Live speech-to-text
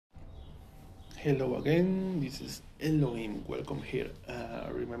Hello again, this is Elohim. Welcome here.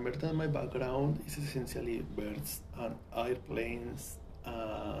 Remember that my background is essentially birds and airplanes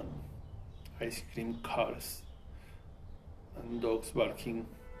and ice cream cars and dogs barking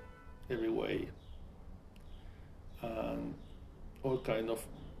every way and all kind of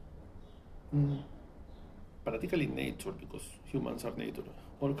mm, practically nature because humans are nature.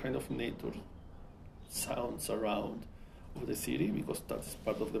 All kind of nature sounds around of the city because that's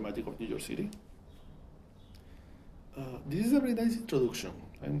part of the magic of New York City. This is a very nice introduction.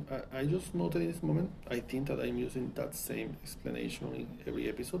 I just noted in this moment, I think that I'm using that same explanation in every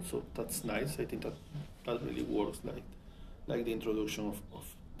episode, so that's nice. I think that that really works like the introduction of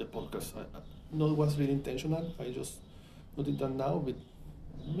the podcast. Not was really intentional. I just noted that now, but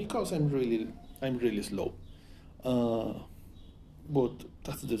because I'm really slow. Uh, but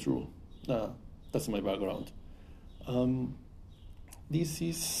that's the truth. That's my background. Um, this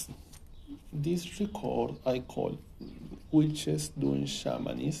is this record I call Witches Doing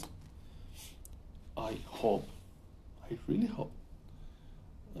Shamanism. I hope, I really hope,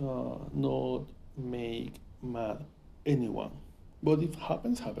 not make mad anyone. But if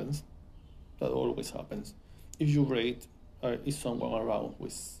happens, happens. That always happens. If you rate, is someone around who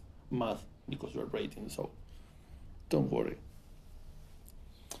is mad because you're rating, so don't worry.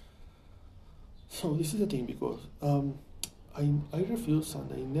 So this is the thing because I refuse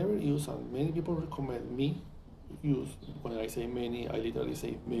and I never use and many people recommend me use when I say many I literally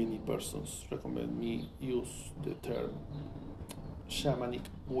say many persons recommend me use the term shamanic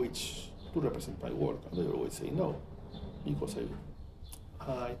witch to represent my work and I always say no because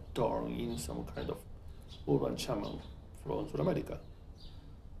I turn in some kind of urban shaman from South America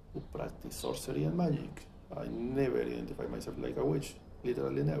who practice sorcery and magic. I never identify myself like a witch,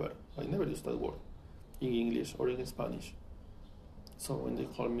 literally never. I never use that word in English or in Spanish. So when they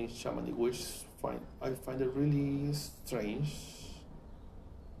call me shamanic witch, I find it really strange.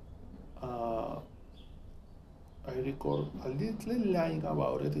 Uh, I record a little line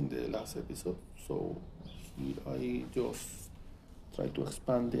about it in the last episode, so here I just try to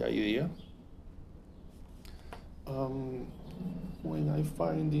expand the idea. Um, when I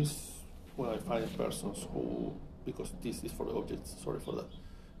find this, when I find persons who, because this is for the objects, sorry for that.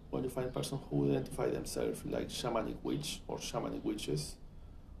 When you find persons who identify themselves like shamanic witch or shamanic witches,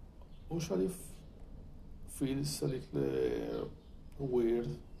 usually feels a little weird.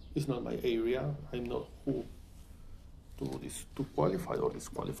 It's not my area. I'm not who to qualify or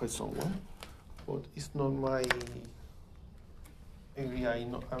disqualify someone, but it's not my area.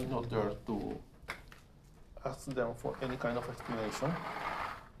 I'm not there to ask them for any kind of explanation.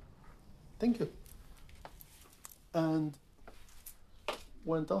 Thank you. And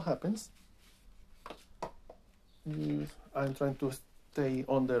when that happens, I'm trying to stay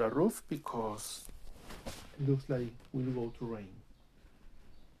under a roof because it looks like we'll go to rain.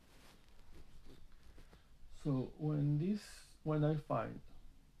 So when I find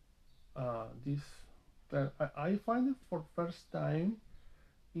this, I find it for first time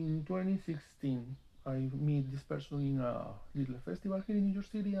in 2016. I meet this person in a little festival here in New York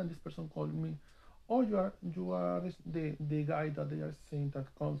City, and this person called me. Oh, you are the guy that they are saying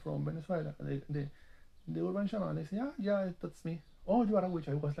that comes from Venezuela, the urban shaman. I say, yeah, that's me. Oh, you are a witch.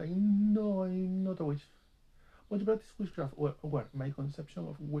 I was like, no, I'm not a witch. But you practice witchcraft. Well, my conception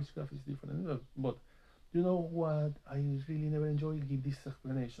of witchcraft is different. But you know what? I really never enjoy give these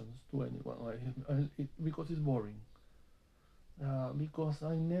explanations to anyone because it's boring. Because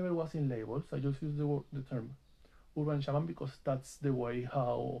I never was in labels. I just use the term urban shaman because that's the way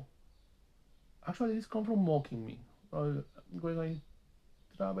how. Actually, this comes from mocking me. When I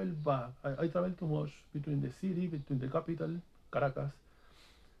travel back, I travel too much between the city, between the capital, Caracas,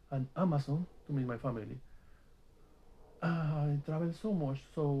 and Amazon to meet my family. I travel so much,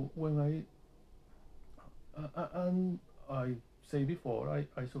 so when and I say before,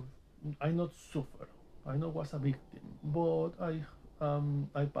 I not suffer. I not was a victim, but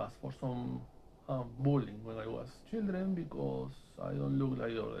I passed for some bullying when I was children because I don't look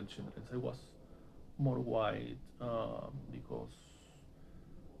like the other children. I was more white because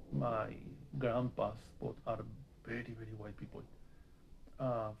my grandpas both are very very white people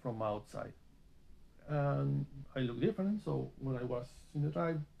from outside, and I look different. So when I was in the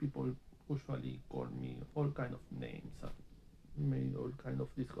tribe, people usually called me all kind of names and made all kind of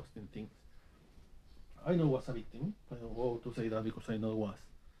disgusting things. I know was a victim. I don't know how to say that because I know it was.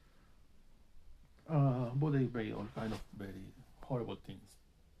 But they made all kind of very horrible things.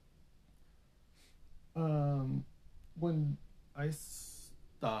 When I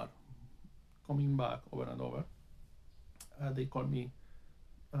start coming back over and over, they call me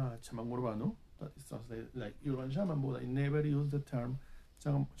Chaman Urbano. that is translated like urban shaman, but I never use the term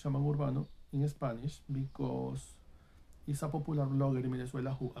shaman urbano in Spanish because it's a popular blogger in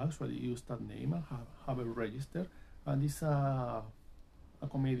Venezuela who actually used that name and have a register, and it's a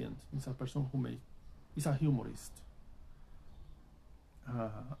comedian. It's a person who it's a humorist.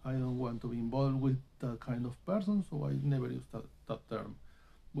 I don't want to be involved with that kind of person, so I never use that term.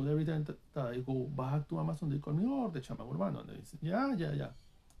 But every time that I go back to Amazon, they call me, oh, the shaman urbano. And they say, yeah.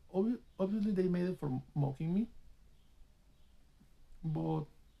 Obviously, they made it for mocking me, but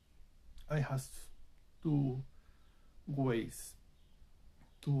I have two ways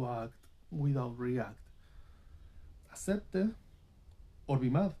to act without react. Accept it or be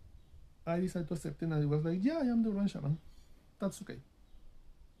mad. I decided to accept it, and I was like, yeah, I am the urban shaman. That's okay.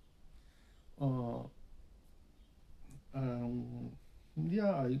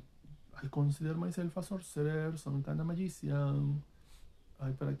 Yeah, I consider myself a sorcerer, some kind of magician. I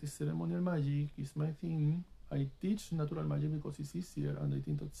practice ceremonial magic, it's my thing. I teach natural magic because it's easier, and I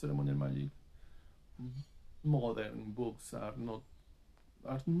think that ceremonial magic, modern books are not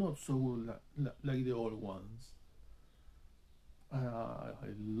so good like the old ones.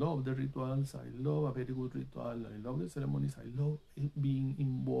 I love the rituals. I love a very good ritual. I love the ceremonies. I love being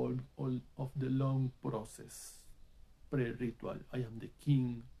involved all of the long process, pre-ritual. I am the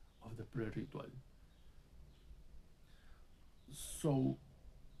king of the pre-ritual. So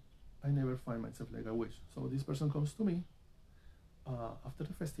I never find myself like a witch. So this person comes to me after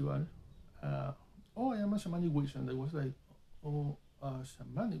the festival. Oh, I am a shamanic witch, and I was like, oh, a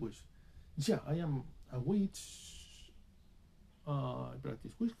shamanic witch. Yeah, I am a witch. I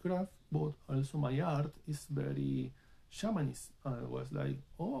practice witchcraft, but also my art is very shamanist. I was like,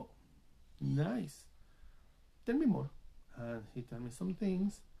 oh, nice. Tell me more. And he told me some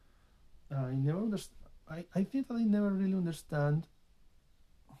things. I never understand. I think that I never really understand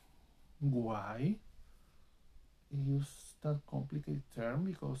why he used that complicated term,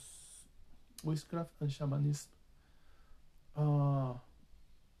 because witchcraft and shamanism,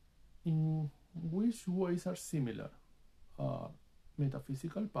 in which ways are similar?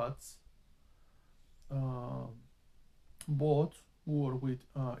 Metaphysical paths, both work with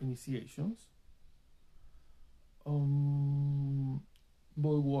initiations, both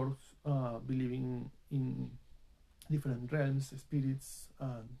works believing in different realms, spirits,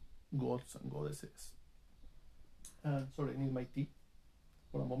 and gods and goddesses. Sorry, I need my tea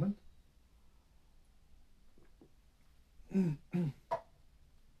for a moment.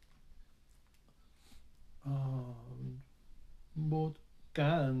 Both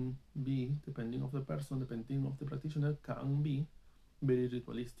can be, depending of the person, depending of the practitioner, can be very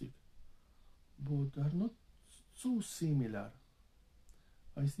ritualistic, but are not so similar.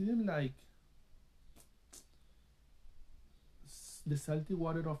 I see them like the salty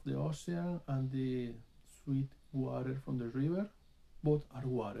water of the ocean and the sweet water from the river. Both are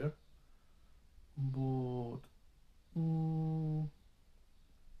water, but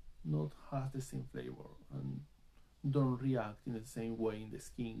not has the same flavor and don't react in the same way in the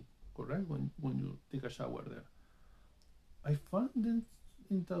skin, correct? When you take a shower there. I found them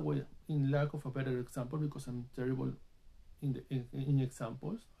in that way, in lack of a better example, because I'm terrible in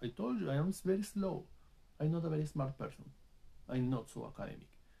examples. I told you I am very slow. I'm not a very smart person. I'm not so academic.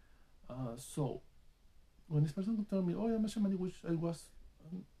 So when this person told me, oh, I'm a shamanic witch, I was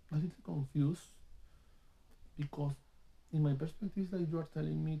a little confused, because in my perspective, like you are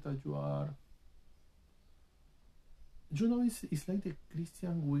telling me that you are, you know, it's like the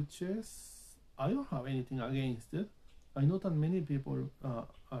Christian witches. I don't have anything against it. I know that many people are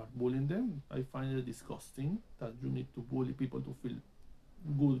bullying them. I find it disgusting that you need to bully people to feel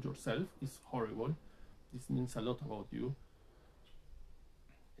good yourself. It's horrible. This means a lot about you.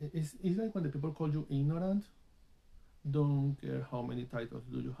 It's like when the people call you ignorant. Don't care how many titles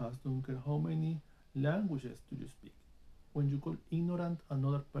do you have. Don't care how many languages do you speak. When you call ignorant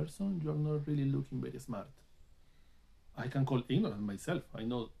another person, you are not really looking very smart. I can call ignorant myself. I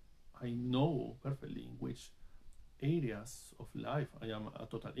know perfectly in which areas of life I am a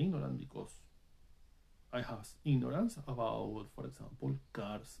total ignorant, because I have ignorance about, for example,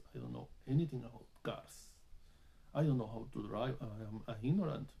 cars. I don't know anything about cars. I don't know how to drive. I am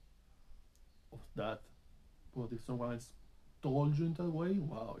ignorant of that. But if someone else told you in that way,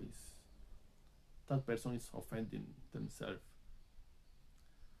 wow, that person is offending themselves.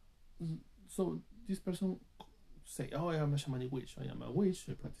 So this person say, oh, I am a shamanic witch. I am a witch.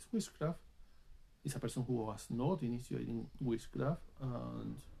 I practice witchcraft. It's a person who was not initiating witchcraft,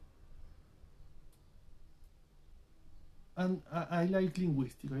 and I like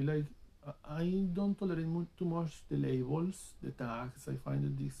linguistic. I like I don't tolerate too much the labels, the tags. I find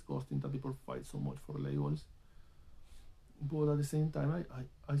it disgusting that people fight so much for labels. But at the same time,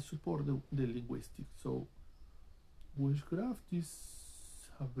 I support the linguistics. So witchcraft is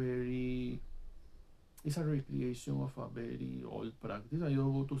a very it's a recreation of a very old practice. I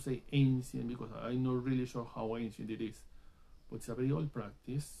don't want to say ancient because I'm not really sure how ancient it is, but it's a very old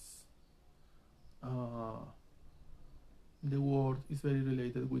practice. Uh, the word is very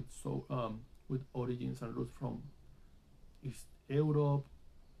related with origins and roots from East Europe.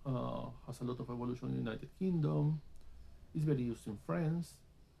 Has a lot of evolution in the United Kingdom. It's very used in France.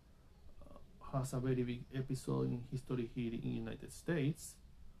 Has a very big episode in history here in the United States.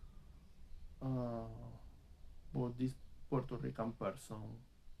 But this Puerto Rican person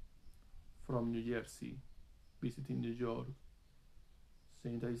from New Jersey visiting New York,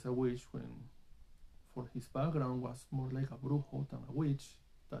 saying that he's a witch when for his background was more like a brujo than a witch.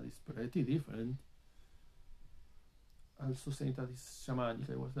 That is pretty different. Also saying that it's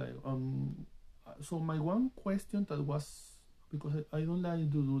shamanic. I was like, so my one question that was, because I don't like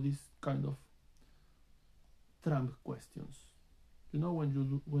to do this kind of Trump questions. You know,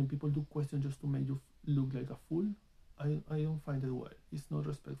 when people do questions just to make you look like a fool, I don't find it well. It's not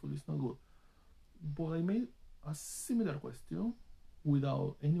respectful. It's not good. But I made a similar question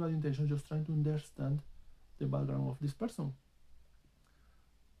without any bad intention, just trying to understand the background of this person.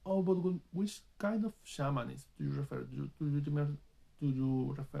 Oh, but which kind of shamanism do you refer to? Do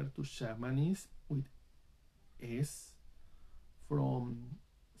you refer to shamanism with S from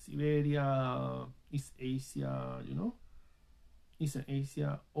Siberia, East Asia, Eastern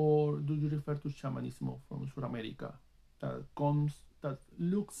Asia, or do you refer to shamanism from South America that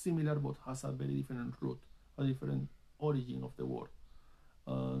looks similar but has a very different root, a different origin of the word?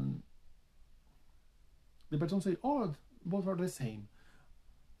 The person say, "Oh, both are the same."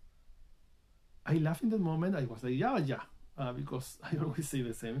 I laugh in that moment. I was like, yeah, because I always say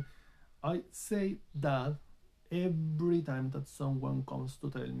the same. I say that every time that someone comes to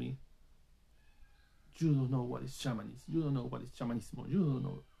tell me, you don't know what is shamanism, you don't know what is shamanism, you don't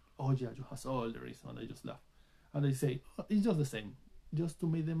know, oh yeah, you have all the reason. I just laugh. And I say, oh, it's just the same, just to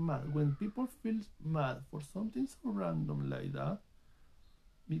make them mad. When people feel mad for something so random like that,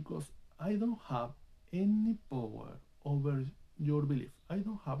 because I don't have any power over your belief. I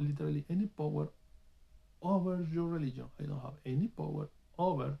don't have literally any power over your religion. I don't have any power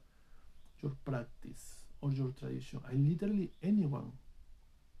over your practice or your tradition. I literally anyone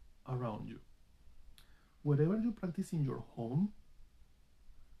around you. Whatever you practice in your home,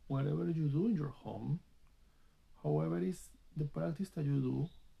 whatever you do in your home, however is the practice that you do,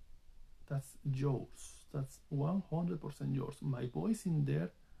 that's yours. That's 100% yours. My voice in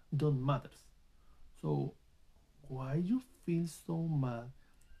there don't matter. So why you feel so mad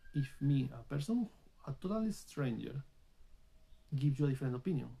if me, a person, a total stranger, gives you a different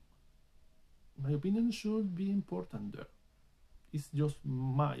opinion? My opinion should be important there. It's just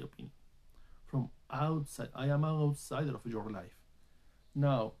my opinion. From outside, I am an outsider of your life.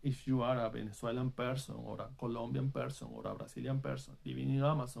 Now, if you are a Venezuelan person or a Colombian person or a Brazilian person living in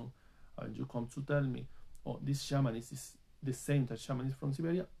Amazon, and you come to tell me, oh, this shamanist is the same that shamanist from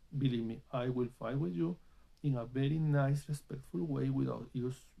Siberia, believe me, I will fight with you in a very nice, respectful way without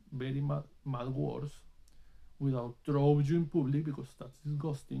use very mad words, without throw you in public because that's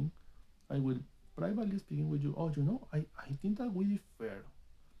disgusting. I will privately speaking with you. Oh, I think that we differ.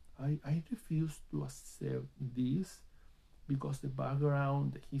 I refuse to accept this because the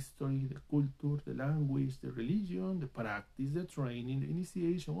background, the history, the culture, the language, the religion, the practice, the training, the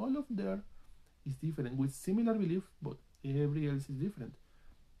initiation, all of there is different with similar beliefs, but every else is different.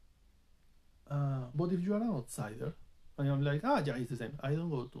 But if you are an outsider, and I'm like, yeah, it's the same. I don't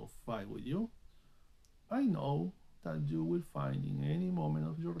go to fight with you. I know that you will find in any moment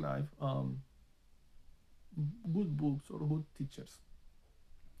of your life good books or good teachers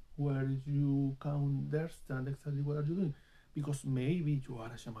where you can understand exactly what are you doing, because maybe you are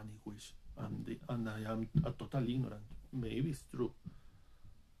a shamanic witch and I am a total ignorant. Maybe it's true.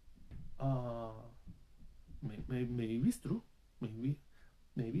 Maybe it's true.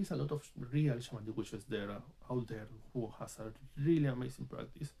 Maybe it's a lot of real shamanic witches there out there who has a really amazing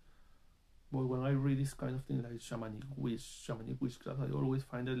practice. But when I read this kind of thing like shamanic witchcraft, I always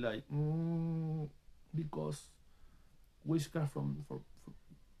find it like because witchcraft from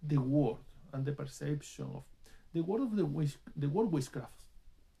the word and the perception of the word of the word witchcraft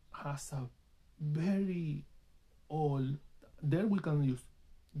has a very old. There we can use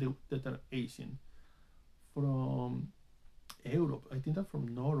the term Asian from Europe. I think that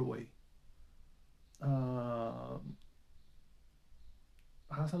from Norway.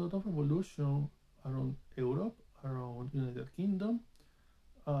 has a lot of evolution around Europe, around United Kingdom,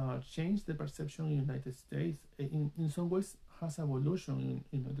 changed the perception in United States. In some ways, has evolution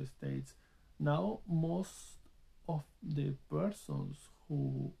in United States. Now, most of the persons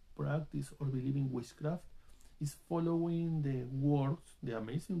who practice or believe in witchcraft is following the works, the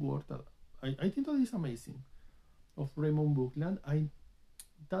amazing work that I think that is amazing, of Raymond Buckland.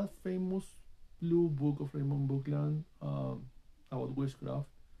 That famous blue book of Raymond Buckland about witchcraft,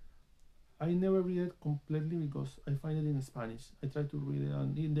 I never read it completely because I find it in Spanish. I try to read it,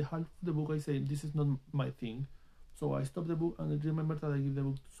 and in the half of the book I say, this is not my thing. So I stop the book and I remember that I give the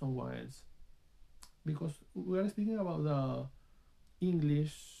book to someone else. Because we are speaking about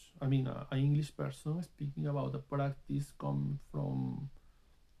English, an English person speaking about the practice come from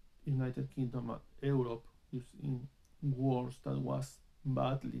United Kingdom and Europe, using words that was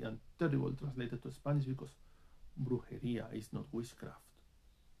badly and terrible translated to Spanish, because brujeria is not witchcraft.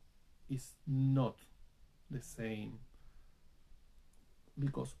 It's not the same,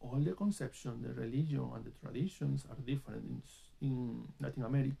 because all the conception, the religion and the traditions are different in Latin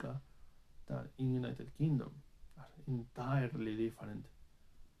America than in United Kingdom, are entirely different.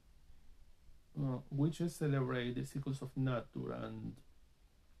 Witches celebrate the cycles of nature, and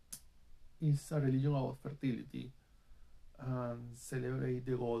is a religion about fertility, and celebrate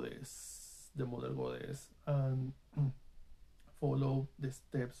the goddess, the mother goddess, and follow the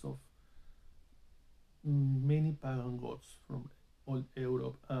steps of many pagan gods from all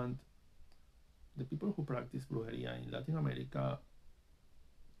Europe. And the people who practice brujeria in Latin America,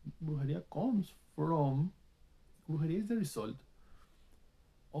 brujeria is the result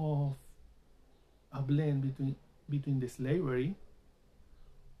of a blend between the slavery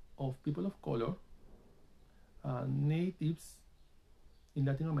of people of color and natives in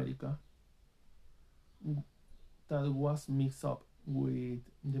Latin America, that was mixed up with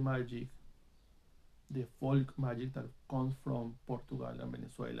the magic, the folk magic that comes from Portugal and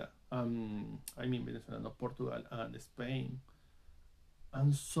Venezuela. Venezuela, not Portugal, and Spain,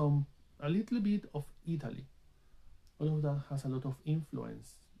 and a little bit of Italy. All of that has a lot of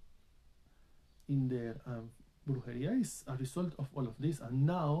influence in there. Brujeria is a result of all of this, and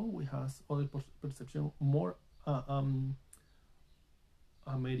now we have other perception, more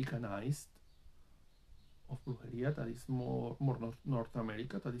Americanized, of brujeria, that is more North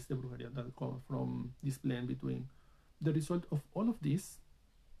America. That is the brujeria that comes from this blend between the result of all of this: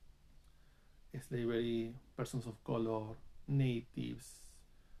 slavery, persons of color, natives,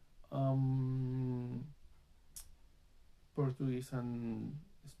 Portuguese and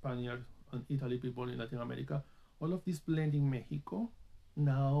Spaniards and Italy people in Latin America. All of this blend in Mexico,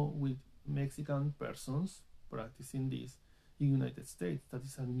 now with Mexican persons practicing this in United States. That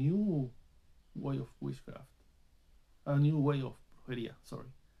is a new way of witchcraft, a new way of brujeria, sorry.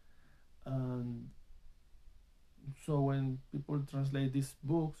 And so when people translate these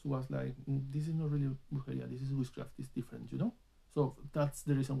books, was like, this is not really brujeria, this is witchcraft, it's different, So that's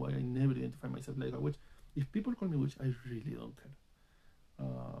the reason why I never identify myself like a witch. If people call me witch, I really don't care.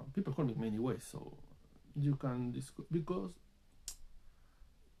 People call me many ways, so you can because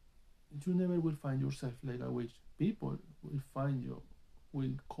you never will find yourself like a witch. People will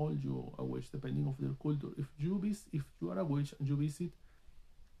call you a witch depending on their culture. If you are a witch and you visit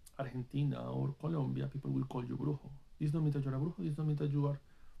Argentina or Colombia, people will call you brujo. This don't mean that you're a brujo. This don't mean that you are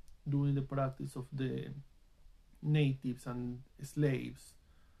doing the practice of the natives and slaves,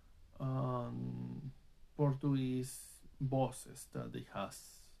 Portuguese bosses that they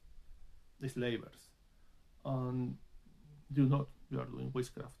has, the slavers. And you are doing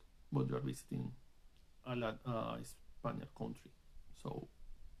witchcraft, but you are visiting a Spaniard country. So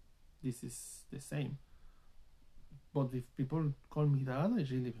this is the same. But if people call me that,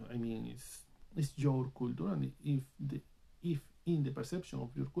 it's your culture, and if in the perception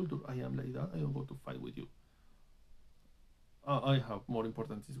of your culture I am like that, I don't go to fight with you. I have more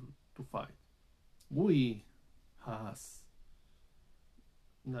important things to fight. We has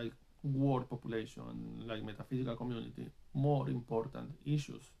like world population, like metaphysical community, more important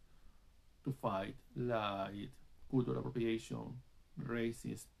issues to fight, like cultural appropriation,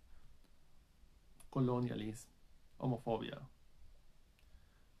 racism, colonialism, homophobia,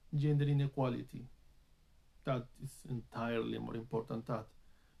 gender inequality. That is entirely more important that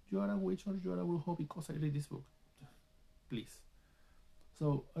you are a witch or you are a brujo because I read this book. Please.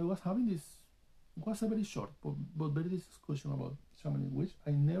 So I was having this, it was a very short but very discussion about shamanic witch.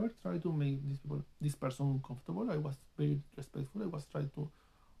 I never tried to make this person uncomfortable. I was very respectful. I was trying to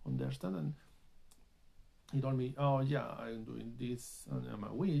understand, and he told me, oh yeah, I'm doing this and I'm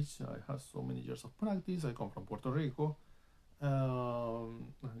a witch. I have so many years of practice. I come from Puerto Rico,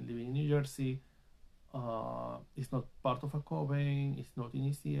 living in New Jersey. It's not part of a coven, it's not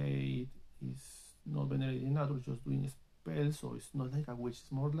initiate, it's not venerating nature, just doing spells, so it's not like a witch,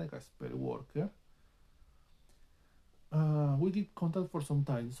 it's more like a spell worker. We keep contact for some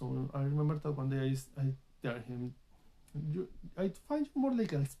time, so I remember that one day I tell him, I find you more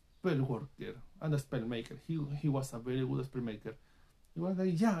like a spell worker and a spell maker. He was a very good spell maker. He was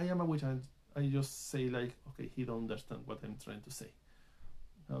like, yeah, I am a witch, and I just say like, okay, he don't understand what I'm trying to say.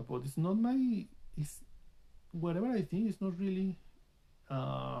 But it's not it's whatever I think is not really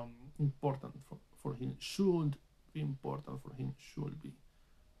important for him. Should be important for him, should be.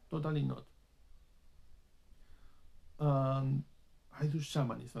 Totally not. I do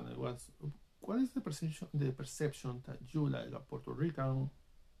shamanism, and what is the perception that you, like a Puerto Rican,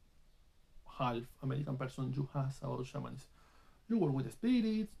 half American person, you has about shamanism? You work with the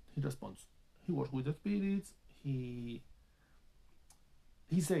spirits. He responds. He works with the spirits. He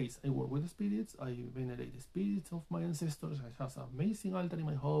says, I work with the spirits. I venerate the spirits of my ancestors. I have an amazing altar in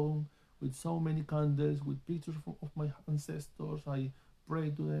my home with so many candles, with pictures of my ancestors. I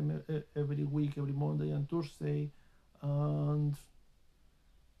pray to them every week, every Monday and Thursday. And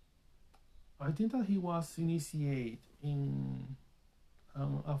I think that he was initiated in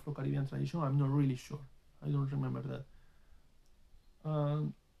Afro-Caribbean tradition. I'm not really sure. I don't remember that.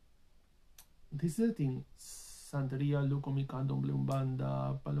 This is the thing. Santeria, Lucumi, Candomblé,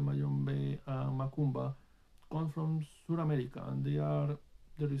 Umbanda, Palomayombe, Macumba come from South America, and they are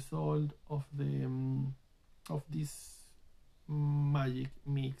the result of this magic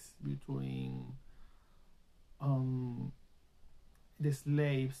mix between the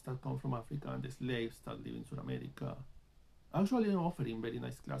slaves that come from Africa and the slaves that live in South America. Actually, I'm offering very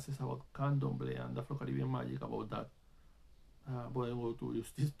nice classes about Candomblé and Afro-Caribbean magic about that. But I'm going to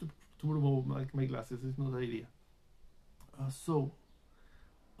use this to promote my classes. It's not the idea.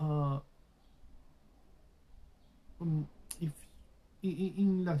 If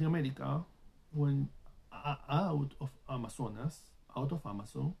in Latin America, when out of Amazon,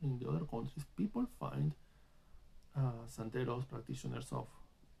 in the other countries, people find santeros, practitioners of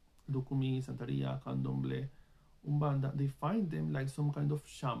Lucumi, Santeria, Candomblé, Umbanda. They find them like some kind of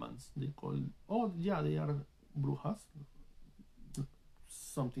shamans. They call, they are Brujos,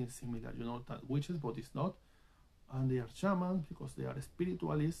 something similar, that witches, but it's not. And they are shamans because they are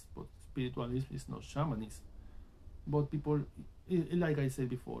spiritualists, but spiritualism is not shamanism. But people, like I said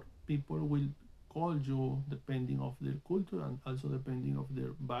before, people will call you depending of their culture and also depending of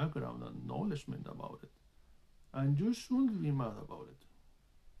their background and knowledgement about it. And you shouldn't be mad about it.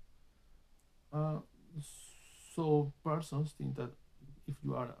 So persons think that if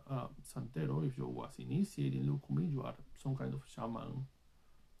you are a santero, if you was initiated in Lucumi, you are some kind of shaman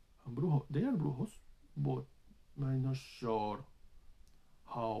and brujo. They are brujos, but I'm not sure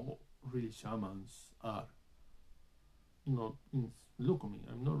how really shamans are. Not in Lucumi.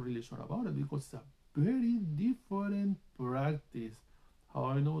 I'm not really sure about it because it's a very different practice. How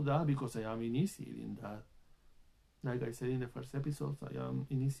I know that? Because I am initiated in that. Like I said in the first episode, I am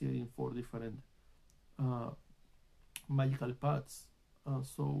initiating 4 different magical paths.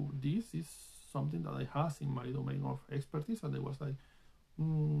 So this is something that I have in my domain of expertise, and I was like,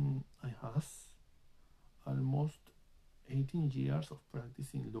 I have almost 18 years of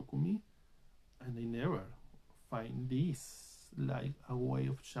practicing Lucumi, and I never find this like a way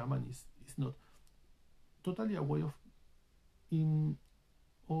of shamanism. It's not totally a way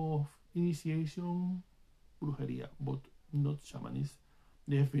of initiation, brujeria, but not shamanism.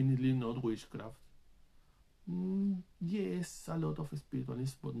 Definitely not witchcraft. Yes, a lot of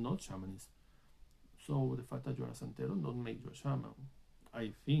spiritualists, but not shamanism. So the fact that you are a santero don't make you a shaman.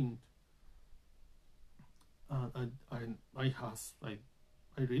 I think I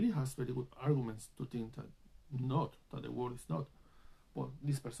really has very good arguments to think that the word is not. But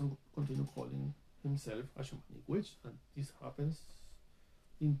this person continue calling himself a shamanic witch, and this happens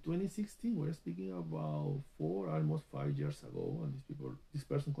in 2016. We're speaking about almost 5 years ago, and this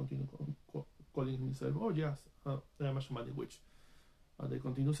person continue calling himself, oh yes, I am a shamanic witch. And they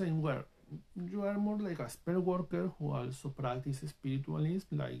continue saying, well, you are more like a spell worker who also practices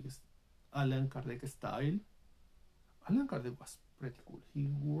spiritualism, like Allan Kardec style. Allan Kardec was pretty cool. He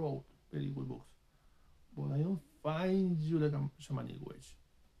wrote very good books. But I don't find you like a shamanic witch.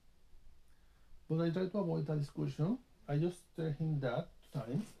 But I try to avoid that discussion. I just tell him that 2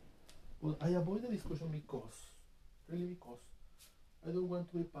 times. But I avoid the discussion because I don't want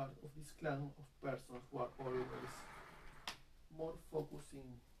to be part of this clan of persons who are always more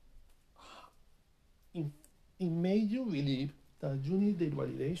focusing in make you believe that you need the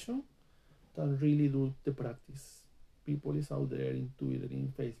validation than really do the practice. people is out there in Twitter,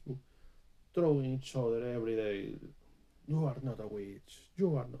 in Facebook, throwing each other every day. You are not a witch.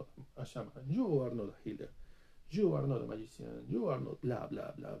 You are not a shaman. You are not a healer. You are not a magician. You are not blah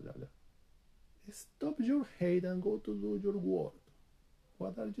blah blah blah blah. Stop your hate and go to do your work.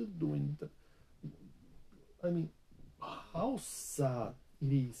 What are you doing? I mean, how sad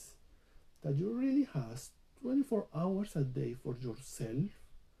it is that you really has 24 hours a day for yourself.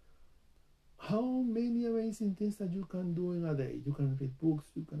 How many amazing things that you can do in a day. You can read books,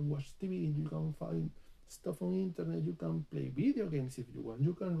 you can watch TV, you can find stuff on internet, you can play video games if you want,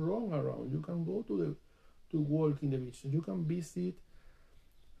 you can run around, you can go to walk in the beach, you can visit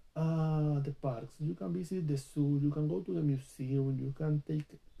the parks, you can visit the zoo, you can go to the museum, you can take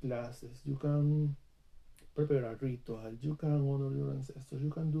classes, you can prepare a ritual, you can honor your ancestors, you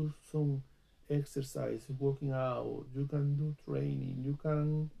can do some exercise, working out, you can do training, you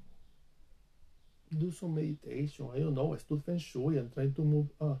can do some meditation, I don't know, study feng shui and try to move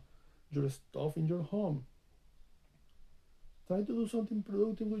your stuff in your home. Try to do something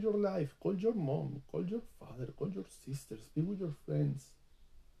productive with your life. Call your mom, call your father, call your sisters, be with your friends,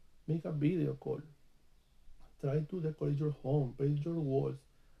 make a video call. Try to decorate your home, paint your walls.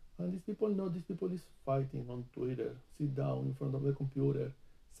 And these people know these people is fighting on Twitter, sit down in front of the computer,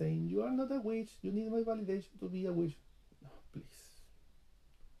 saying, you are not a witch, you need my validation to be a witch. No, please.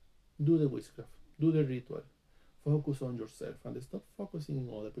 Do the witchcraft, do the ritual, focus on yourself, and stop focusing on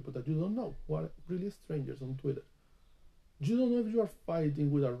other people that you don't know, who are really strangers on Twitter. You don't know if you are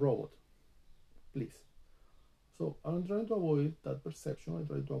fighting with a robot. Please. So I'm trying to avoid that perception. I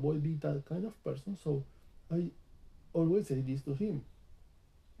try to avoid being that kind of person. So I always say this to him.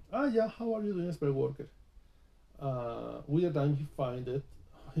 Yeah, how are you doing, spell worker? With the time he find it,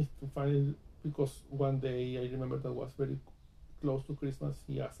 because one day I remember that was very close to Christmas.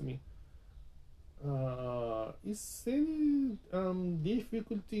 He asked me, is any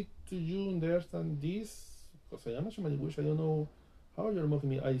difficulty to you understand this? Because I am a shamanic witch, I don't know how you're mocking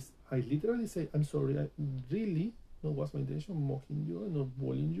me. I literally say, I'm sorry, I really, no was my intention mocking you, I'm not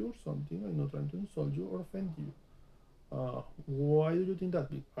bullying you or something, I'm not trying to insult you or offend you. Why do you think that?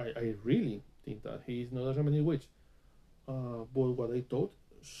 I really think that he is not a shamanic witch. But what I thought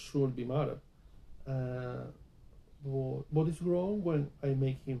should be matter. But it's wrong when I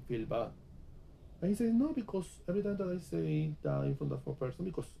make him feel bad. And he says, no, because every time that I say that in front of a person,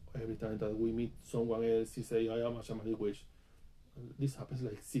 because every time that we meet someone else, he say, I am a shamanic witch. This happens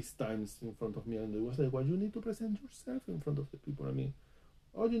like 6 times in front of me, and it was like, well, you need to present yourself in front of the people. I mean,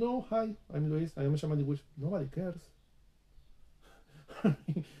 oh, you know, hi, I'm Luis, I am a shamanic witch. Nobody cares.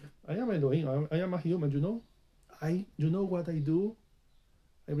 I am Elohim, I am a human, you know. You know what I do?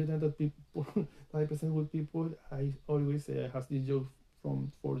 Every time that people that I present with people, I always say, I have this joke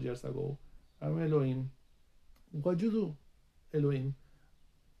from 4 years ago. I'm Elohim. What you do, Elohim?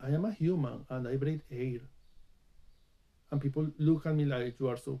 I am a human and I breathe air. And people look at me like, you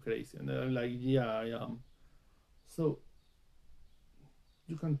are so crazy. And I'm like, yeah, I am. So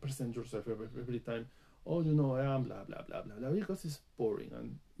you can present yourself every time. Oh, you know, I am blah, blah, blah, blah, blah. Because it's boring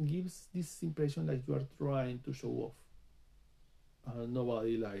and gives this impression like you are trying to show off.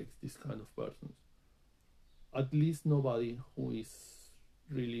 Nobody likes this kind of persons. At least nobody who is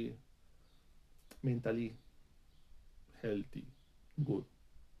really mentally healthy, good.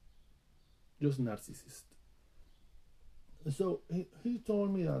 Just narcissist. So he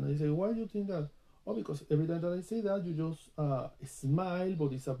told me that, and I said, why do you think that? Oh, because every time that I say that, you just smile,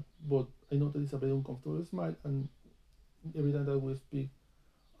 but I know that it's a very uncomfortable smile, and every time that we speak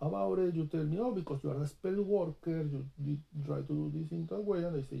about it, you tell me, oh, because you are a spell worker, you try to do this in that way,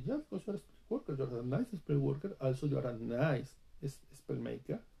 and I say, yeah, because you are a spell worker, you are a nice spell worker, also you are a nice spell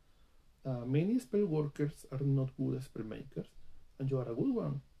maker. Many spell workers are not good spell makers, and you are a good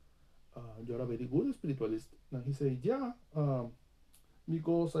one. You are a very good spiritualist. And he said, yeah,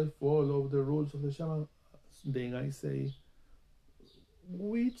 because I follow the rules of the shaman. Then I say,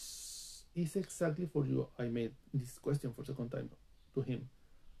 which is exactly for you? I made this question for the second time to him.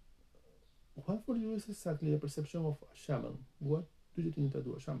 What for you is exactly a perception of a shaman? What do you think that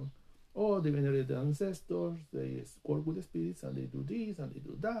do a shaman? Oh, they venerate the ancestors, they work with the spirits, and they do this and they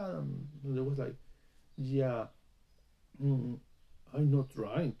do that. And it was like, yeah, I'm not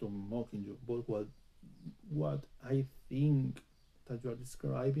trying to mocking you, but what I think that you are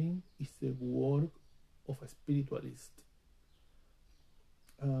describing is the work of a spiritualist,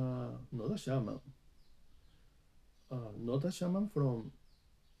 not a shaman. Not a shaman from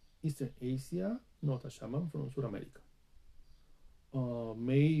Eastern Asia, not a shaman from South America.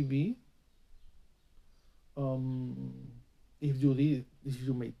 Maybe if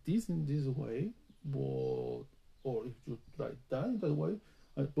you made this in this way, but or if you try that that way.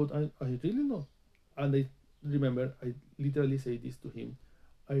 But I really know, and I remember I literally say this to him.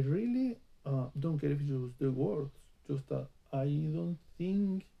 I really don't care if you use the words, just that I don't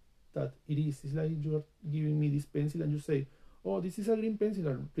think that it is. It's like you're giving me this pencil and you say, "Oh, this is a green pencil,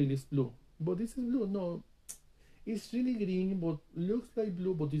 and really it's blue." But this is blue. No, it's really green, but looks like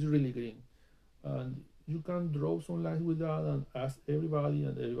blue, but it's really green. And you can draw some lines with that and ask everybody,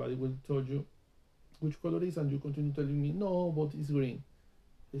 and everybody will tell you which color is, and you continue telling me, no, but it's green.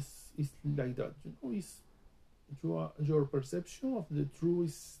 It's like that. It's your perception of the truth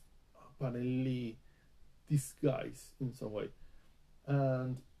is apparently disguised in some way.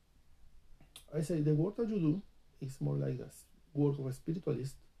 And I say the work that you do is more like a work of a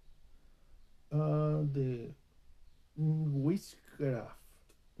spiritualist. The witchcraft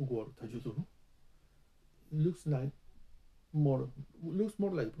work that you do looks like more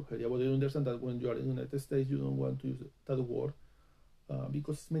like brujeria, but I understand that when you are in the United States, you don't want to use that word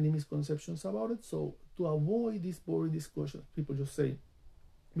because many misconceptions about it. So to avoid this boring discussion, people just say,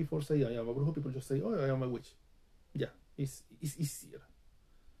 before say I am a brujo, people just say, oh, I am a witch. Yeah, it's easier.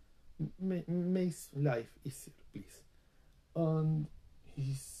 Makes life easier, please. And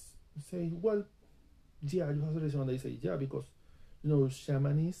he's saying, well, yeah, you have a reason. And they say, yeah, because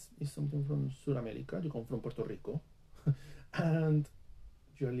shamanism is something from South America. You come from Puerto Rico, and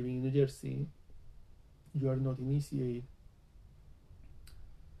you are living in New Jersey. You are not initiated.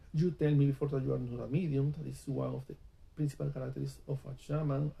 You tell me before that you are not a medium. That is one of the principal characteristics of a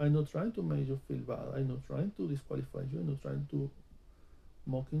shaman. I'm not trying to make you feel bad. I'm not trying to disqualify you. I'm not trying to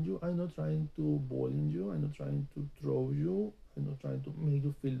mocking you. I'm not trying to bullying you. I'm not trying to throw you. I'm not trying to make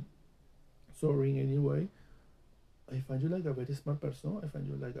you feel sorry in any way. I find you like a very smart person. I find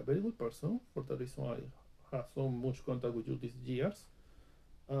you like a very good person. For the reason I have so much contact with you these years.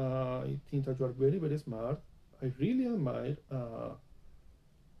 I think that you are very, very smart. I really admire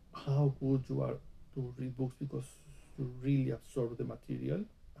how good you are to read books because you really absorb the material.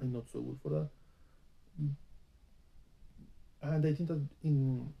 I'm not so good for that. And I think that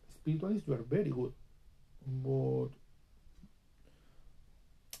in spiritualist you are very good. But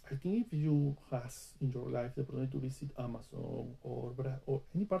I think if you has in your life the opportunity to visit Amazon or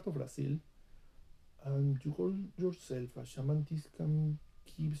any part of Brazil, and you call yourself a shaman, this can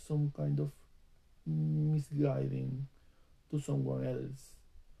give some kind of misguiding to someone else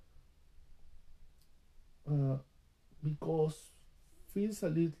because feels a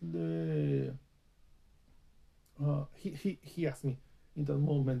little. He asked me in that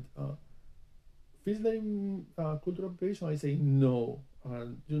moment. Feels like cultural appropriation. I say no.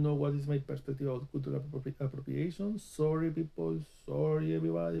 And you know what is my perspective of cultural appropriation? Sorry, people. Sorry,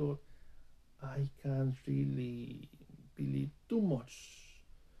 everybody. But I can't really believe too much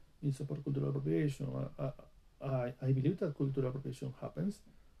in support cultural appropriation. I believe that cultural appropriation happens.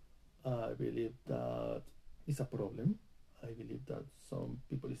 I believe that it's a problem. I believe that some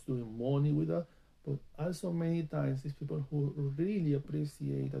people is doing money with that. But also many times it's people who really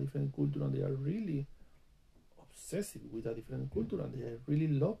appreciate a different culture and they are really obsessive with a different culture and they really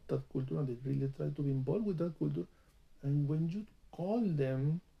love that culture and they really try to be involved with that culture. And when you call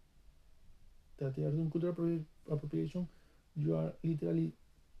them that they are doing cultural appropriation, you are literally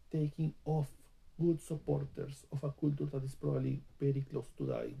taking off good supporters of a culture that is probably very close to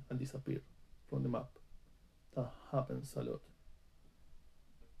die and disappear from the map. That happens a lot.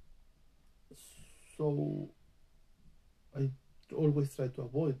 So I always try to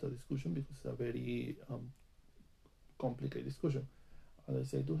avoid the discussion because it's a very complicated discussion. And I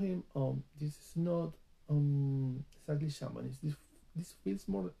say to him, this is not exactly shamanism. This feels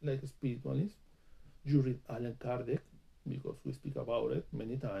more like a spiritualist. You read Allan Kardec because we speak about it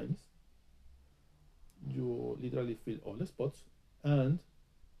many times. You literally feel all the spots, and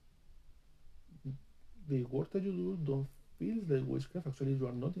the work that you do don't feel like witchcraft. Actually, you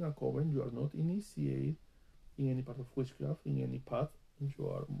are not in a coven. You are not initiated in any part of witchcraft, in any path. You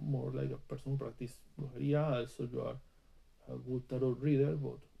are more like a person who practices brujeria. Also, you are a good tarot reader,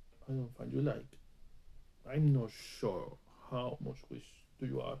 but I don't find you like. I'm not sure how much witch do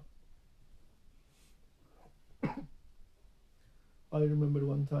you are. I remember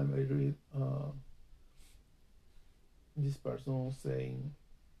one time I read this person saying,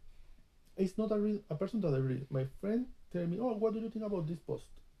 it's not a person that I read. My friend tell me, oh, what do you think about this post?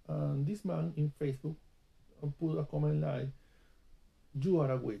 And this man in Facebook put a comment like, you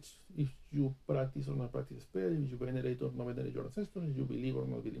are a witch. If you practice or not practice spell, if you venerate or not venerate your ancestors, if you believe or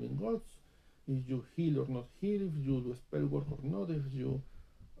not believe in gods, if you heal or not heal, if you do spell work or not, if you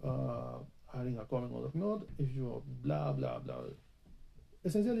are in a coven or not, if you blah blah blah.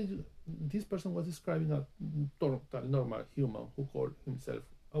 essentially, this person was describing a total normal human who called himself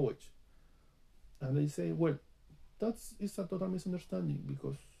a witch. And they say, well, that's is a total misunderstanding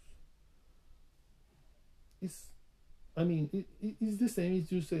because it's, I mean, it's the same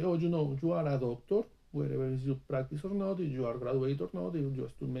as you say, oh, you are a doctor, wherever you practice or not, if you are graduate or not, if you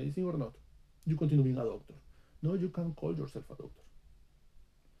study medicine or not, you continue being a doctor. No, you can call yourself a doctor.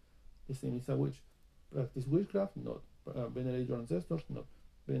 The same is a witch. Practice witchcraft? Not. Venerate your ancestors? No.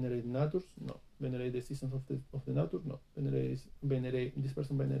 Venerate natures? No. Venerate the seasons of the nature? No. Venerate this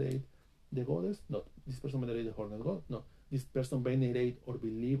person venerate the goddess? No. This person venerate the horned god? No. This person venerate or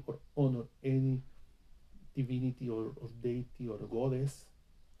believe or honor any divinity or deity or goddess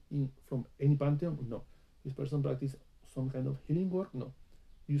from any pantheon? No. This person practice some kind of healing work? No.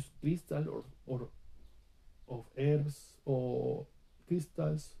 Use crystal or of herbs or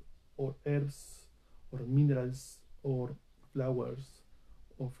crystals or herbs or minerals or flowers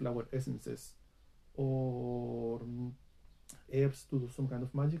or flower essences or herbs to do some kind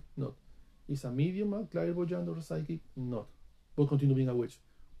of magic? Not. Is a medium, a clairvoyant or a psychic? Not. But continue being a witch.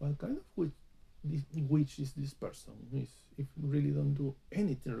 What kind of witch is this person? If you really don't do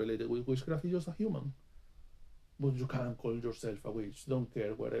anything related with witchcraft, you're just a human. But you can call yourself a witch. Don't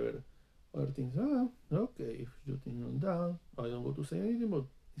care whatever other things. Okay, if you think on that, I don't go to say anything, but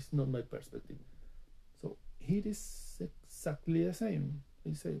it's not my perspective. So it is exactly the same.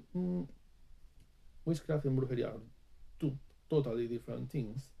 They say witchcraft and brujeria are two totally different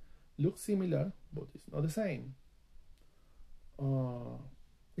things. Look similar, but it's not the same.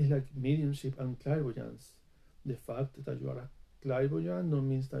 It's like mediumship and clairvoyance. The fact that you are a clairvoyant no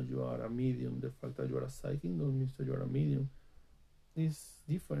means that you are a medium. The fact that you are a psychic no means that you are a medium. It's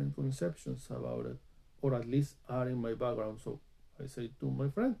different conceptions about it, or at least are in my background. So I say to my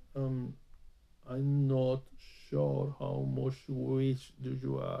friend, I'm not sure how much witch do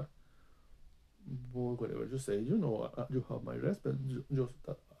you are, but whatever you say, you have my respect. Just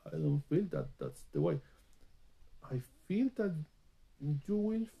that I don't feel that that's the way. I feel that you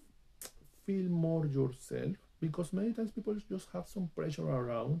will feel more yourself, because many times people just have some pressure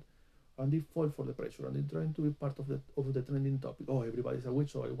around and they fall for the pressure and they're trying to be part of the trending topic. Oh, everybody's a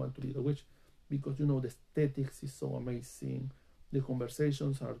witch, so I want to be a witch, because the aesthetics is so amazing. The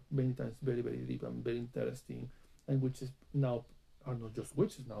conversations are many times very, very deep and very interesting. And witches now are not just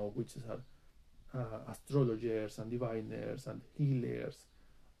witches. Now witches are astrologers and diviners and healers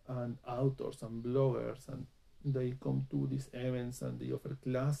and authors and bloggers, and they come to these events and they offer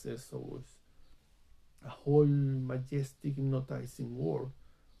classes. So it's a whole majestic, hypnotizing world.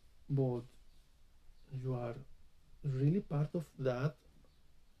 But you are really part of that,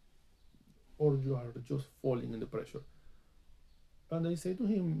 or you are just falling in the pressure. And I say to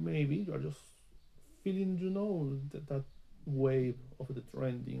him, maybe you are just feeling, that wave of the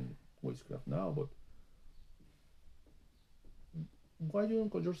trending witchcraft now, but why you don't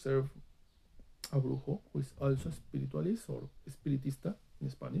call yourself a brujo, who is also a spiritualist or spiritista in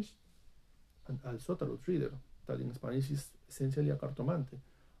Spanish, and also a tarot reader, that in Spanish is essentially a cartomante.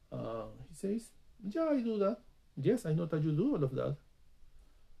 He says, yeah, I do that. Yes, I know that you do all of that.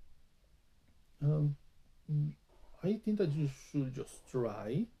 I think that you should just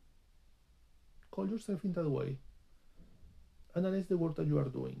try, call yourself in that way, analyze the work that you are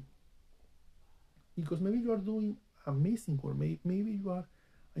doing, because maybe you are doing amazing work. Maybe you are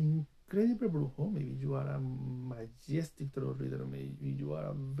an incredible brujo, maybe you are a majestic tarot reader, maybe you are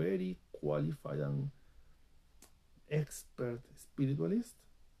a very qualified and expert spiritualist,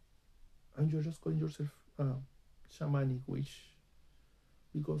 and you're just calling yourself a shamanic witch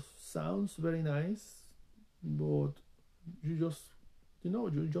because sounds very nice, but you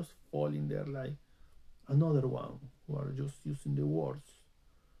just fall in there like another one who are just using the words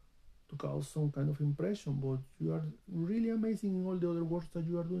to cause some kind of impression, but you are really amazing in all the other works that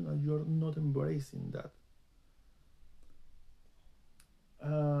you are doing, and you are not embracing that.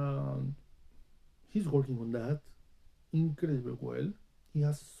 And he's working on that incredibly well. He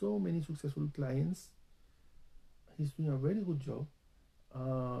has so many successful clients. He's doing a very good job,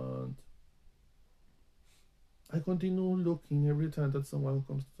 and I continue looking every time that someone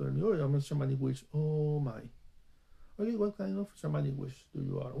comes to tell me, oh, I'm a shamanic witch. Oh my. Okay, what kind of shamanic witch do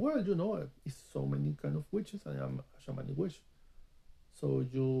you are? Well, it's so many kind of witches. I am a shamanic witch. So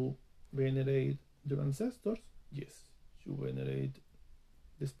you venerate your ancestors? Yes. You venerate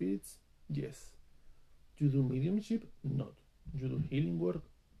the spirits? Yes. You do mediumship? Not. You do healing work?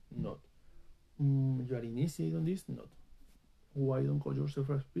 Not. You are initiated on this? Not. Why don't call yourself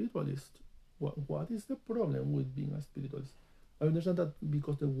a spiritualist? What is the problem with being a spiritualist? I understand that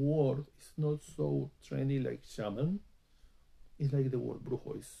because the word is not so trendy like shaman, It's like the word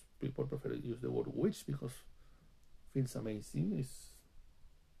Brujos. People prefer to use the word witch because it feels amazing. It's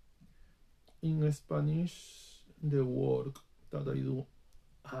in Spanish, the work that I do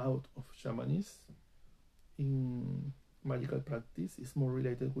out of shamanism in magical practice is more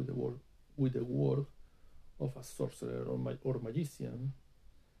related with the work of a sorcerer or magician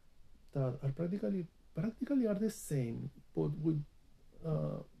that are practically are the same, but with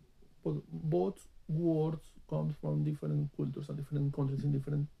but both words come from different cultures and different countries in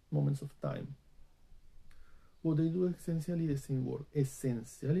different moments of time. But they do essentially the same work.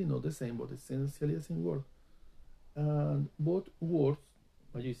 Essentially, not the same, but essentially the same work. And both words,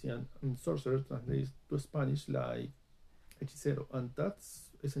 magician and sorcerer, translate to Spanish like hechicero, and that's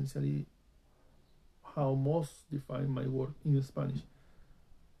essentially how most define my work in Spanish.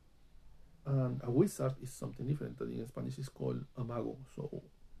 And a wizard is something different. That in Spanish is called a mago. So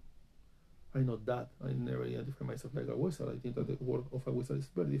I know that. I never identify myself like a wizard. I think that the work of a wizard is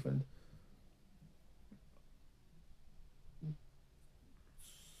very different.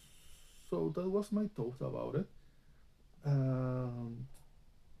 So that was my thought about it. And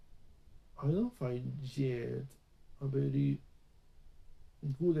I don't find yet a very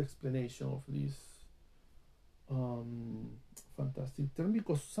good explanation of this fantastic term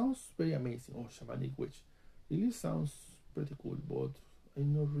because it sounds very amazing. Oh, shamanic witch really sounds pretty cool, but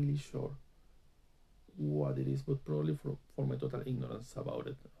I'm not really sure what it is, but probably for my total ignorance about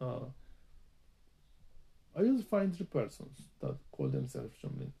it. I just find 3 persons that call themselves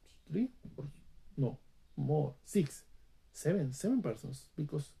shamanic. 3 or no more, 6, 7 persons,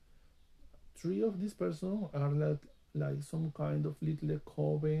 because 3 of these persons are like some kind of little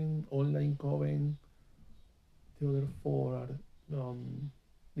coven, online coven. The other 4 are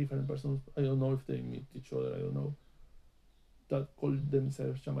different persons. I don't know if they meet each other. I don't know. That call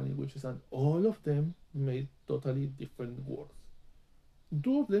themselves shamanic witches, and all of them made totally different words.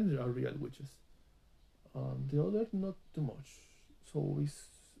 2 of them are real witches. The other not too much. So it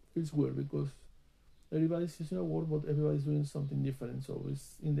feels weird because everybody's using a word, but everybody's doing something different. So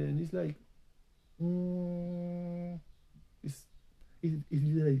it's in the end, it's like it's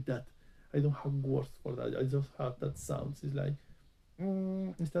like that. I don't have words for that. I just have that sound. It's like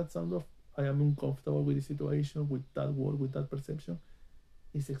it's that sound of I am uncomfortable with the situation, with that word, with that perception.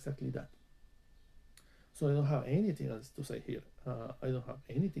 It's exactly that. So I don't have anything else to say here. I don't have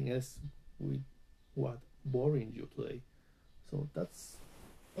anything else with what boring you today. So that's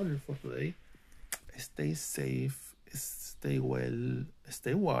all for today. Stay safe, stay well,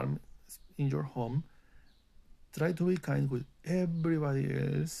 stay warm in your home. Try to be kind with everybody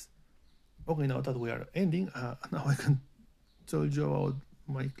else. Okay, now that we are ending, now I can tell you about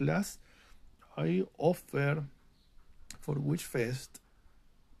my class. I offer for Witch Fest.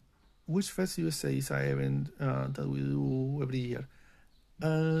 Witch Fest USA is an event that we do every year.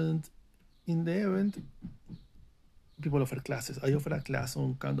 And in the event, people offer classes. I offer a class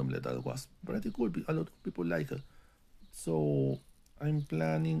on candomblé that was pretty cool. A lot of people like it. So I'm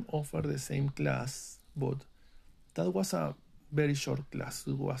planning offer the same class, but that was a very short class.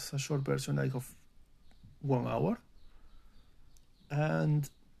 It was a short version like of 1 hour. And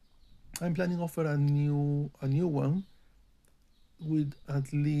I'm planning offer a new one with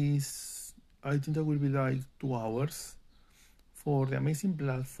at least, I think that will be like 2 hours for the amazing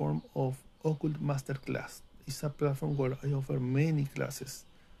platform of Occult Masterclass. It's a platform where I offer many classes.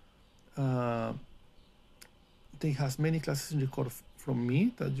 They has many classes recorded from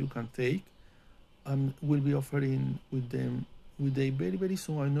me that you can take, and will be offering with them very very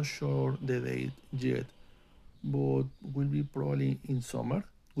soon. I'm not sure the date yet, but will be probably in summer.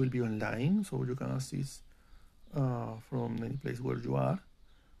 Will be online, so you can assist from any place where you are.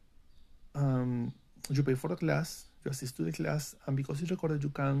 You pay for the class, you assist to the class, and because it's recorded, you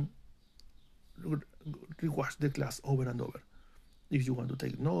can rewatch the class over and over. If you want to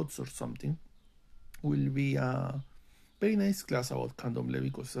take notes or something, will be a very nice class about candomblé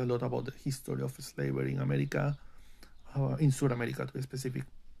because it's a lot about the history of slavery in America, in South America to be specific,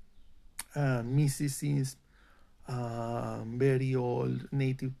 mysticism, very old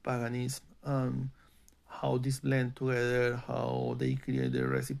native paganism, how this blend together, how they create the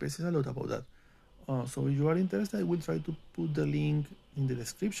recipes. It's a lot about that. So if you are interested, I will try to put the link in the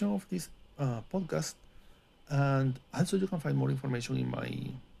description of this podcast, and also you can find more information in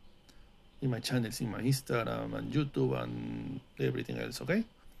my channels, in my Instagram and YouTube and everything else. Okay,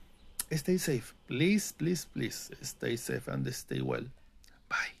 stay safe, please stay safe and stay well.